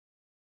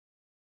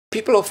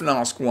People often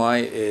ask, why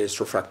is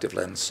refractive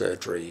lens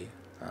surgery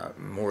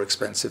more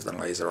expensive than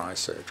laser eye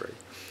surgery?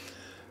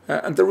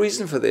 And the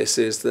reason for this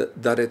is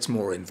that it's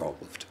more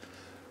involved.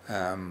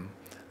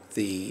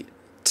 The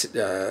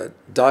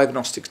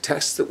diagnostic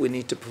tests that we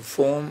need to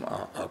perform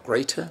are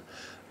greater,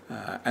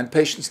 and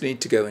patients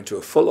need to go into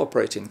a full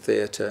operating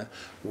theatre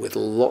with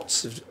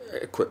lots of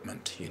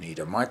equipment. You need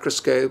a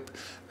microscope,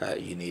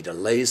 you need a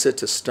laser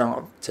to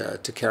start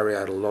to carry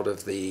out a lot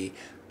of the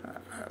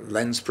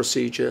lens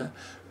procedure.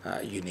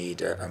 You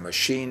need a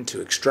machine to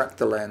extract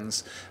the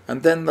lens,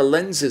 and then the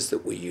lenses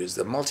that we use,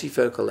 the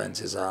multifocal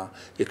lenses, are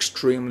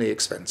extremely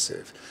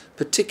expensive,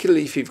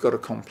 particularly if you've got a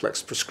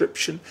complex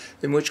prescription,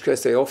 in which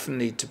case they often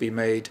need to be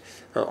made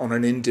on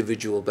an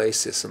individual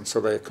basis, and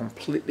so they're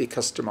completely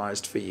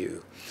customized for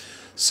you.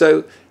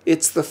 So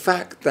it's the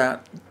fact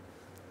that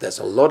there's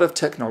a lot of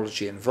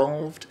technology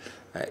involved.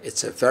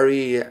 It's a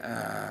very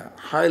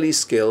highly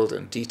skilled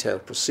and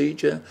detailed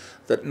procedure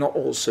that not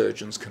all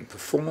surgeons can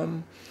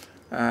perform.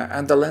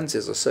 And the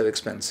lenses are so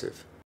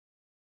expensive.